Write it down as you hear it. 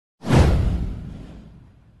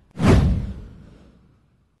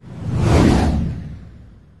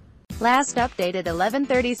Last updated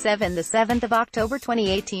 11:37 the 7th of October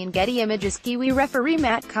 2018. Getty Images Kiwi referee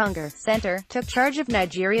Matt Conger, center, took charge of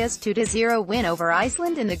Nigeria's 2-0 win over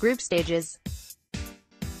Iceland in the group stages.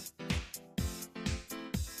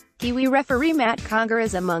 Kiwi referee Matt Conger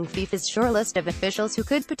is among FIFA's shortlist of officials who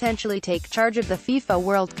could potentially take charge of the FIFA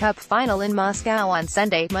World Cup final in Moscow on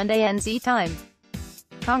Sunday, Monday NZ time.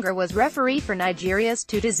 Conger was referee for Nigeria's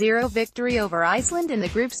 2-0 victory over Iceland in the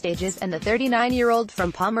group stages, and the 39-year-old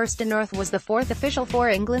from Palmerston North was the fourth official for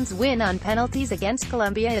England's win on penalties against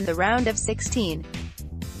Colombia in the round of 16.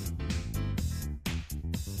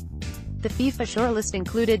 The FIFA shortlist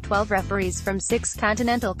included 12 referees from 6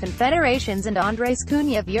 continental confederations, and Andres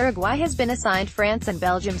Cunha of Uruguay has been assigned France and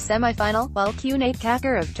Belgium's semi-final, while Cüneyt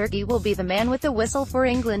Çakır of Turkey will be the man with the whistle for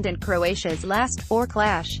England and Croatia's last 4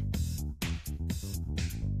 clash.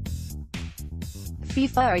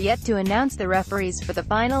 FIFA are yet to announce the referees for the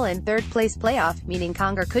final and third-place playoff, meaning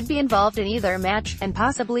Conger could be involved in either match, and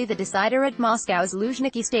possibly the decider at Moscow's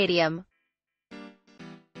Luzhniki Stadium.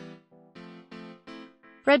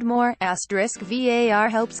 Read more, *VAR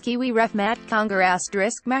helps Kiwi ref Matt Conger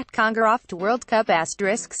 *, Matt Conger off to World Cup *,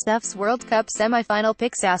 stuffs World Cup semi-final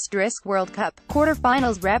picks * World Cup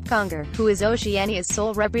quarter-finals rep Conger, who is Oceania's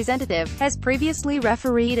sole representative, has previously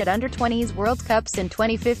refereed at Under-20s World Cups in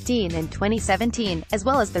 2015 and 2017, as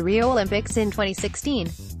well as the Rio Olympics in 2016.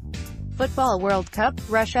 Football World Cup,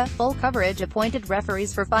 Russia, full coverage. Appointed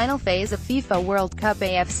referees for final phase of FIFA World Cup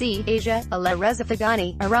AFC, Asia, Ala Reza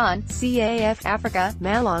Fagani, Iran, CAF, Africa,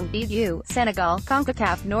 Malong, EU, Senegal,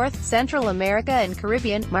 CONCACAF, North, Central America and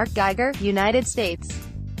Caribbean, Mark Geiger, United States.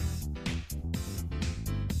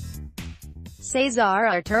 Cesar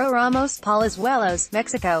Arturo Ramos, Palazuelos,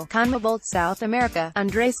 Mexico, CONMEBOL, South America,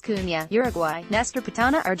 Andres Cunha, Uruguay, Nestor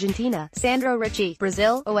Pitana, Argentina, Sandro Ricci,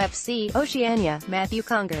 Brazil, OFC, Oceania, Matthew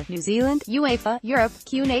Conger, New Zealand, UEFA, Europe,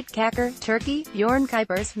 Cüneyt Çakır, Turkey, Bjorn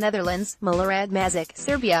Kuipers, Netherlands, Milorad Mazic,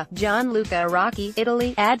 Serbia, Gianluca Iraqi,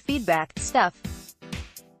 Italy. Add feedback, stuff.